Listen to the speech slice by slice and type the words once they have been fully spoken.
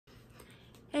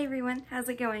Hey everyone, how's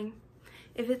it going?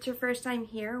 If it's your first time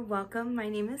here, welcome. My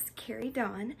name is Carrie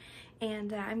Dawn,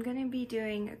 and I'm going to be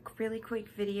doing a really quick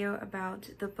video about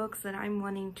the books that I'm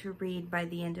wanting to read by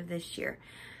the end of this year.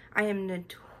 I am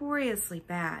notoriously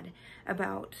bad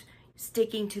about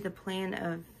sticking to the plan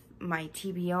of my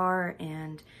TBR,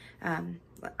 and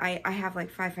I have like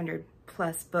 500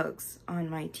 plus books on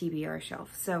my TBR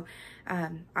shelf. So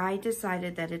I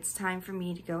decided that it's time for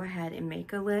me to go ahead and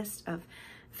make a list of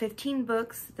 15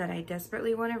 books that I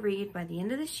desperately want to read by the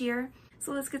end of this year.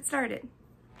 So let's get started.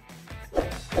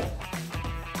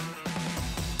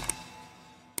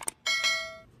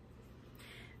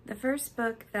 The first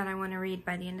book that I want to read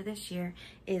by the end of this year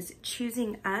is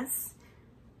Choosing Us.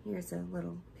 Here's a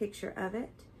little picture of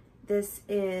it. This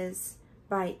is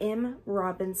by M.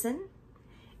 Robinson.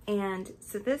 And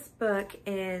so this book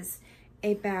is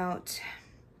about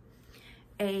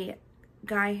a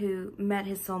guy who met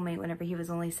his soulmate whenever he was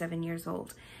only 7 years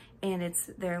old. And it's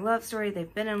their love story.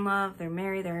 They've been in love, they're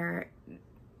married, they're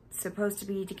supposed to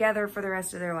be together for the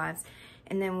rest of their lives.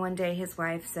 And then one day his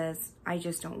wife says, "I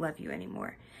just don't love you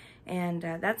anymore." And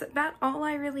that's about all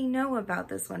I really know about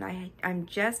this one. I'm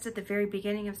just at the very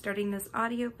beginning of starting this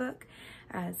audiobook.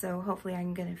 So hopefully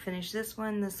I'm going to finish this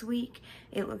one this week.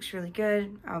 It looks really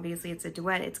good. Obviously it's a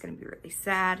duet. It's going to be really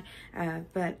sad.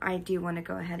 But I do want to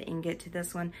go ahead and get to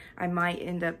this one. I might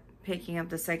end up picking up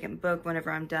the second book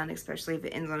whenever I'm done, especially if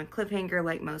it ends on a cliffhanger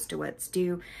like most duets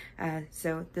do.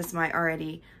 So this might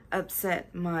already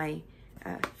upset my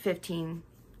 15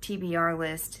 TBR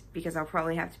list because I'll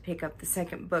probably have to pick up the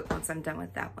second book once I'm done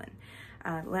with that one.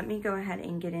 Let me go ahead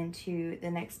and get into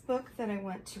the next book that I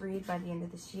want to read by the end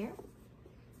of this year.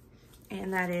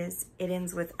 And that is It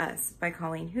Ends With Us by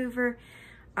Colleen Hoover.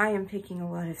 I am picking a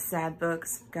lot of sad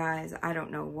books, guys. I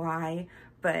don't know why,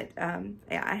 but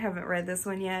yeah, I haven't read this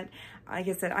one yet. Like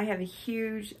I said, I have a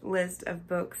huge list of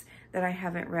books that I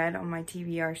haven't read on my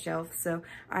TBR shelf, so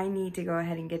I need to go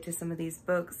ahead and get to some of these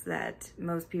books that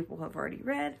most people have already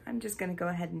read. I'm just going to go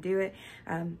ahead and do it.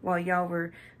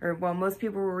 While most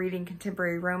people were reading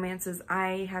contemporary romances,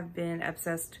 I have been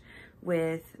obsessed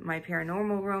with my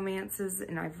paranormal romances,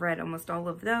 and I've read almost all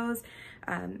of those.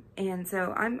 And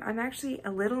so I'm actually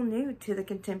a little new to the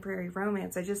contemporary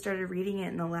romance. I just started reading it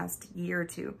in the last year or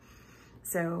two.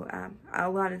 So a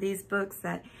lot of these books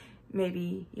that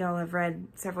maybe y'all have read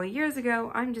several years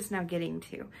ago, I'm just now getting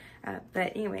to.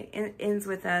 But anyway, It Ends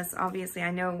With Us. Obviously,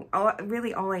 I know,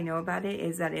 really all I know about it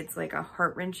is that it's like a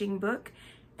heart-wrenching book,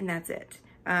 and that's it.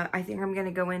 I think I'm going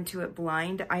to go into it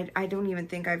blind. I don't even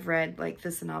think I've read like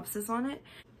the synopsis on it.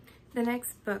 The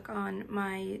next book on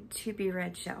my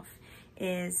to-be-read shelf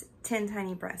is 10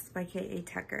 Tiny Breaths by K.A.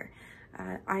 Tucker.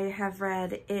 I have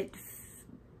read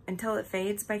Until It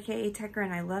Fades by K.A. Tucker,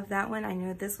 and I love that one. I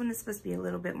know this one is supposed to be a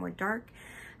little bit more dark.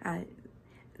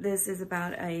 This is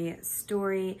about a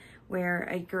story where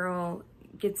a girl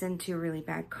gets into a really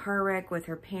bad car wreck with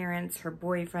her parents, her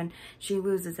boyfriend. She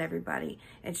loses everybody.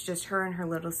 It's just her and her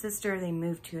little sister. They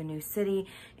move to a new city,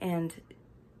 and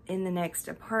in the next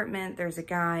apartment there's a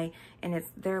guy, and it's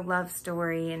their love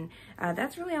story, and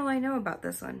that's really all I know about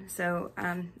this one. So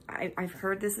I've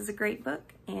heard this is a great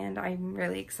book, and I'm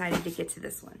really excited to get to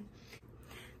this one.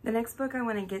 The next book I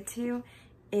want to get to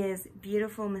is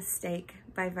Beautiful Mistake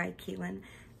by Vi Keelan.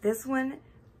 This one,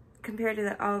 compared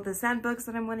to all the sad books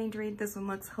that I'm wanting to read, this one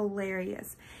looks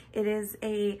hilarious. It is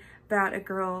about a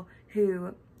girl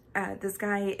who, this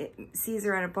guy sees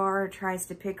her at a bar, tries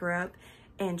to pick her up,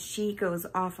 and she goes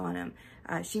off on him.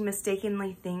 She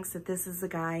mistakenly thinks that this is the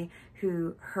guy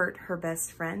who hurt her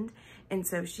best friend, and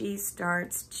so she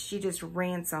just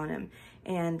rants on him.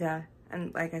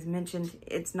 And like I mentioned,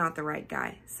 it's not the right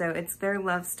guy. So it's their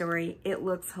love story. It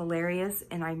looks hilarious,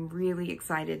 and I'm really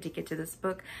excited to get to this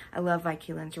book. I love Vi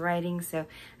Keelan's writing, so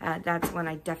that's one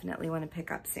I definitely want to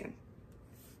pick up soon.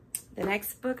 The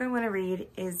next book I want to read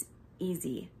is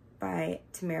Easy by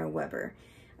Tamara Weber.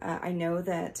 I know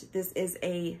that this is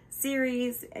a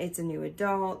series. It's a new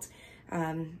adult.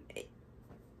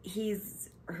 He's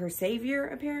her savior,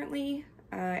 apparently.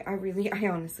 I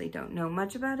honestly don't know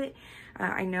much about it.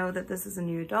 I know that this is a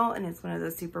new adult, and it's one of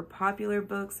those super popular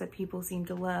books that people seem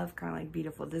to love, kind of like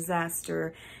Beautiful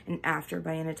Disaster and After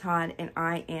by Anna Todd, and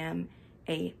I am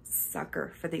a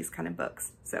sucker for these kind of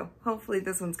books. So hopefully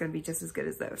this one's going to be just as good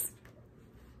as those.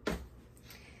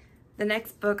 The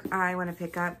next book I want to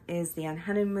pick up is The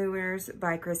Honeymooners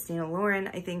by Christina Lauren.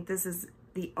 I think this is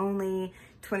the only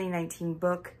 2019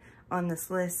 book on this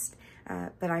list.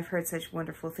 But I've heard such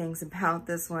wonderful things about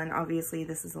this one. Obviously,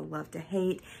 this is a love to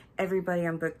hate. Everybody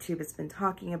on BookTube has been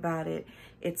talking about it.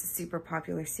 It's a super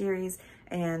popular series.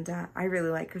 And I really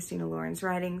like Christina Lauren's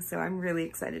writing, so I'm really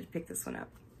excited to pick this one up.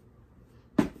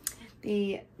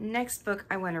 The next book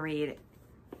I want to read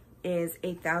is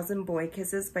 8,000 Boy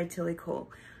Kisses by Tilly Cole.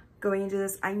 Going into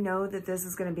this, I know that this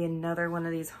is going to be another one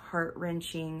of these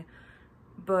heart-wrenching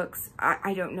books.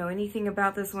 I don't know anything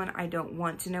about this one. I don't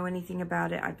want to know anything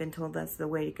about it. I've been told that's the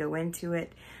way to go into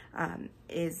it,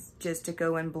 is just to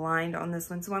go in blind on this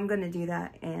one. So I'm going to do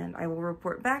that, and I will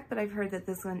report back, but I've heard that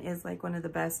this one is like one of the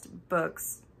best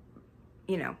books,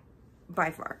 you know,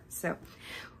 by far. So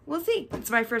we'll see.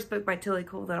 It's my first book by Tilly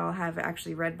Cole that I'll have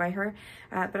actually read by her,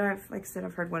 but like I said,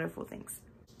 I've heard wonderful things.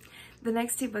 The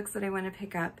next two books that I want to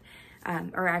pick up,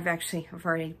 or I've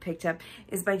already picked up,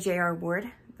 is by J.R. Ward.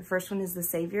 The first one is The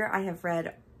Savior. I have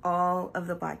read all of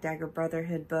the Black Dagger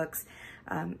Brotherhood books.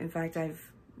 In fact,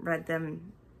 I've read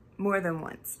them more than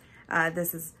once.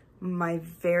 This is my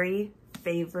very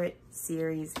favorite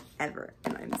series ever,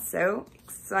 and I'm so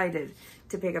excited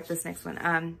to pick up this next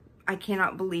one. I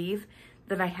cannot believe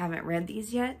that I haven't read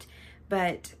these yet,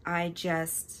 but I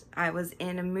was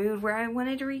in a mood where I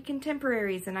wanted to read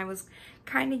contemporaries, and I was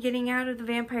kind of getting out of the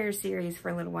vampire series for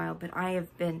a little while, but I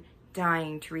have been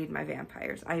dying to read my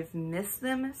vampires. I've missed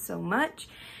them so much,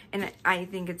 and I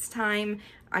think it's time.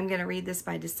 I'm going to read this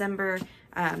by December.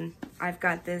 I've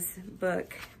got this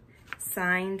book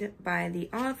signed by the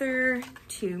author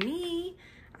to me.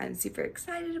 I'm super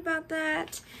excited about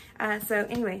that. So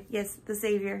anyway, yes, The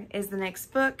Savior is the next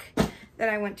book that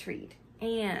I want to read.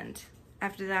 And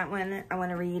after that one, I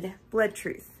want to read Blood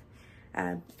Truth.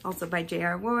 Also by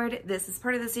J.R. Ward. This is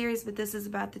part of the series, but this is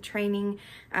about the training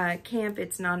camp.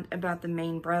 It's not about the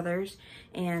main brothers.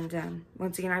 And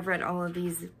once again, I've read all of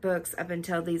these books up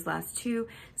until these last two,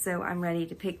 so I'm ready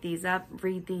to pick these up,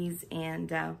 read these,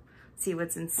 and see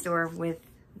what's in store with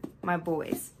my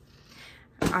boys.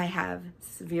 I have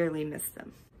severely missed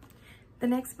them. The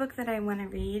next book that I want to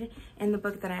read, and the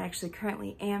book that I actually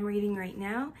currently am reading right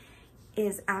now,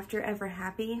 is After Ever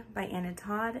Happy by Anna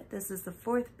Todd. This is the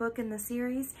fourth book in the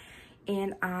series,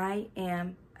 and I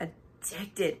am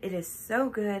addicted. It is so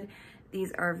good.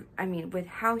 These are, I mean, with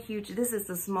how huge, this is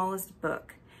the smallest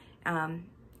book,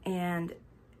 and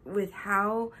with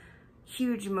how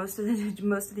huge most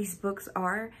of these books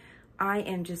are, I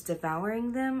am just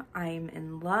devouring them. I am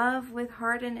in love with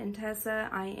Hardin and Tessa.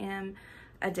 I am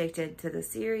addicted to the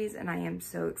series, and I am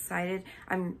so excited.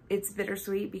 It's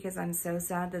bittersweet because I'm so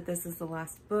sad that this is the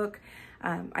last book.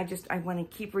 I want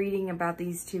to keep reading about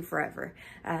these two forever.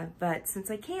 But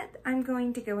since I can't, I'm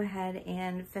going to go ahead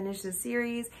and finish the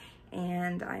series,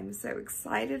 and I'm so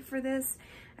excited for this.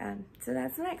 So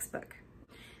that's the next book.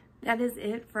 That is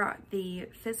it for the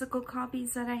physical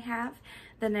copies that I have.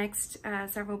 The next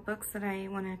several books that I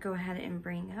want to go ahead and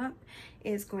bring up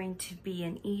is going to be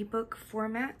an ebook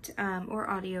format or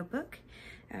audiobook.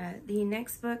 The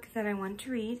next book that I want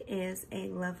to read is A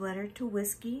Love Letter to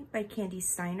Whiskey by Candy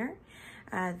Steiner.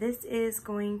 This is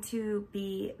going to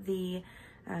be the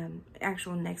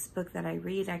actual next book that I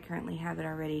read. I currently have it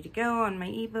all ready to go on my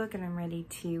ebook, and I'm ready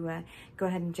to go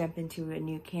ahead and jump into a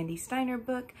new Candy Steiner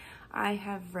book. I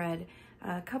have read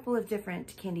a couple of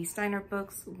different Candy Steiner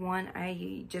books. One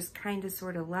I just kind of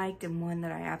sort of liked, and one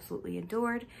that I absolutely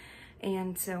adored.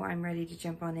 And so I'm ready to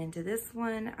jump on into this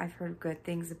one. I've heard good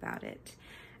things about it.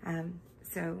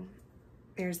 So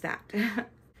there's that.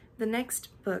 The next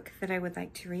book that I would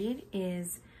like to read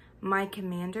is My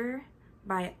Commander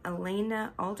by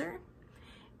Elena Alder.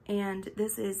 And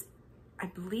this is, I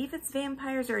believe it's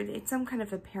vampires, or it's some kind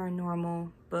of a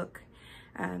paranormal book.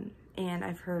 And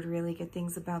I've heard really good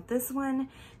things about this one.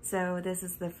 So this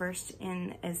is the first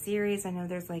in a series. I know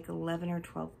there's like 11 or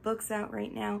 12 books out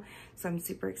right now, so I'm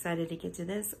super excited to get to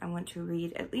this. I want to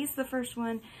read at least the first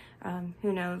one.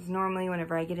 Who knows? Normally,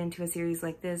 whenever I get into a series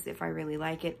like this, if I really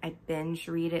like it, I binge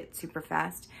read it super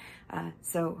fast.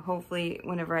 So hopefully,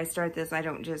 whenever I start this, I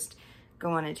don't just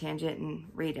go on a tangent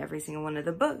and read every single one of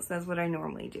the books. That's what I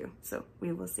normally do. So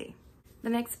we will see. The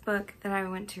next book that I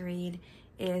want to read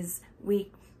is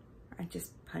I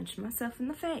just punched myself in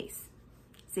the face.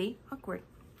 See? Awkward.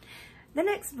 The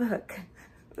next book.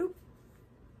 Oop.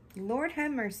 Lord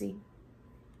have mercy.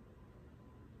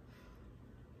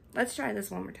 Let's try this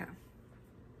one more time.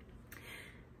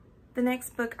 The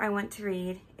next book I want to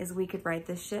read is We Could Write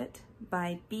This Shit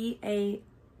by B.A.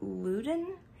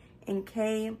 Luden and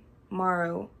K.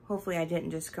 Morrow. Hopefully I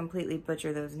didn't just completely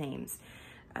butcher those names.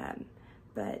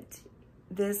 But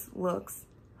this looks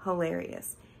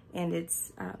hilarious. And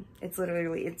it's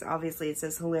obviously, it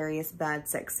says hilarious bad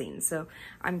sex scene. So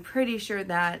I'm pretty sure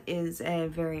that is a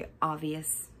very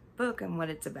obvious book and what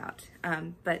it's about.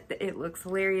 But it looks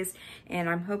hilarious, and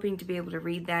I'm hoping to be able to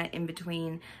read that in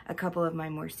between a couple of my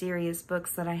more serious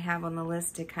books that I have on the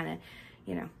list to kind of,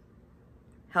 you know,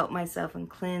 help myself and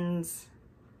cleanse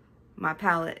my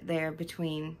palate there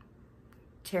between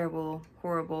terrible,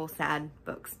 horrible, sad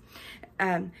books.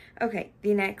 Okay,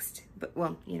 the next, but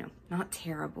well, you know, not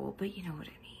terrible, but you know what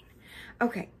I mean.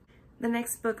 Okay, the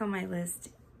next book on my list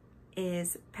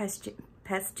is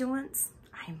Pestilence.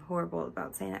 I'm horrible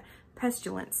about saying that.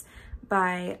 Pestilence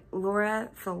by Laura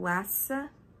Falasa.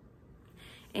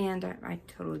 And I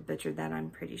totally butchered that, I'm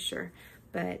pretty sure.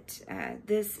 But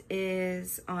this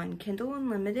is on Kindle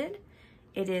Unlimited.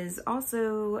 It is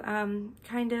also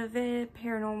kind of a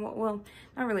paranormal, well,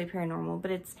 not really paranormal,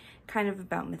 but it's kind of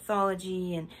about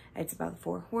mythology, and it's about the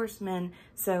 4 horsemen.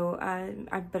 So,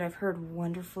 but I've heard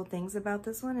wonderful things about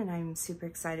this one, and I'm super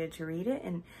excited to read it.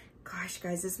 And gosh,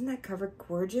 guys, isn't that cover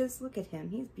gorgeous? Look at him,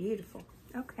 he's beautiful.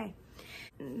 Okay.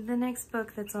 The next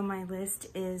book that's on my list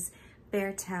is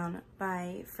Beartown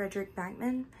by Frederick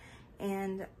Backman.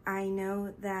 And I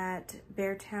know that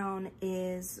Beartown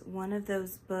is one of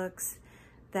those books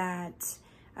that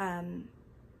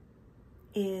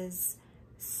is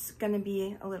going to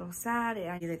be a little sad.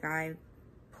 The guy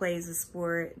plays a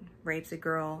sport, rapes a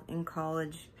girl in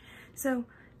college. So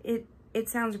it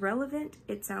sounds relevant.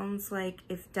 It sounds like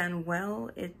if done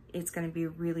well, it's going to be a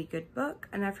really good book.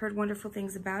 And I've heard wonderful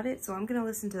things about it, so I'm going to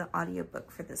listen to the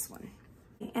audiobook for this one.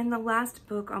 And the last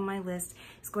book on my list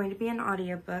is going to be an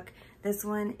audiobook. This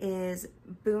one is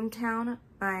Boomtown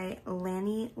by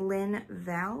Lanny Lynn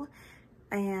Val.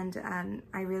 And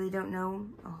I really don't know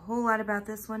a whole lot about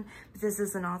this one, but this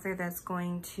is an author that's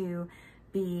going to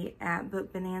be at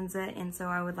Book Bonanza, and so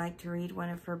I would like to read one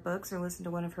of her books or listen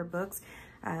to one of her books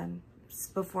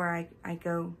before I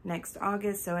go next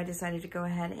August. So I decided to go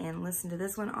ahead and listen to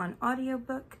this one on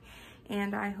audiobook,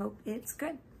 and I hope it's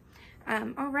good.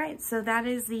 All right, so that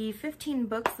is the 15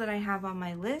 books that I have on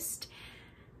my list.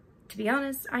 To be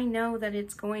honest, I know that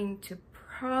it's going to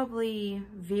probably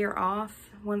veer off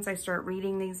once I start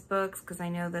reading these books, because I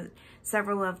know that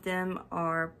several of them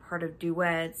are part of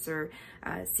duets or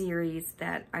series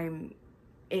that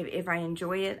if I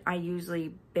enjoy it, I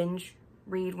usually binge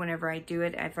read whenever I do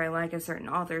it. If I like a certain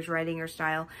author's writing or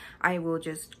style, I will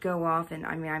just go off, and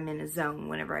I'm in a zone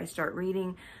whenever I start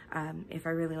reading. If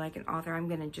I really like an author, I'm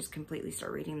gonna just completely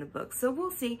start reading the book. So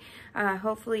we'll see.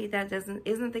 Hopefully that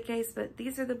isn't the case, but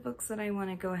these are the books that I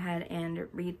want to go ahead and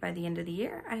read by the end of the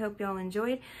year. I hope y'all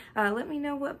enjoyed. Let me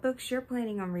know what books you're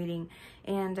planning on reading,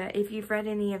 and if you've read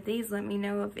any of these, let me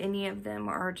know if any of them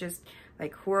are just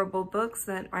like horrible books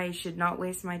that I should not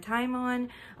waste my time on,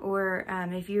 or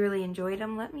if you really enjoyed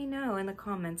them, let me know in the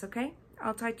comments, okay?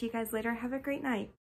 I'll talk to you guys later. Have a great night.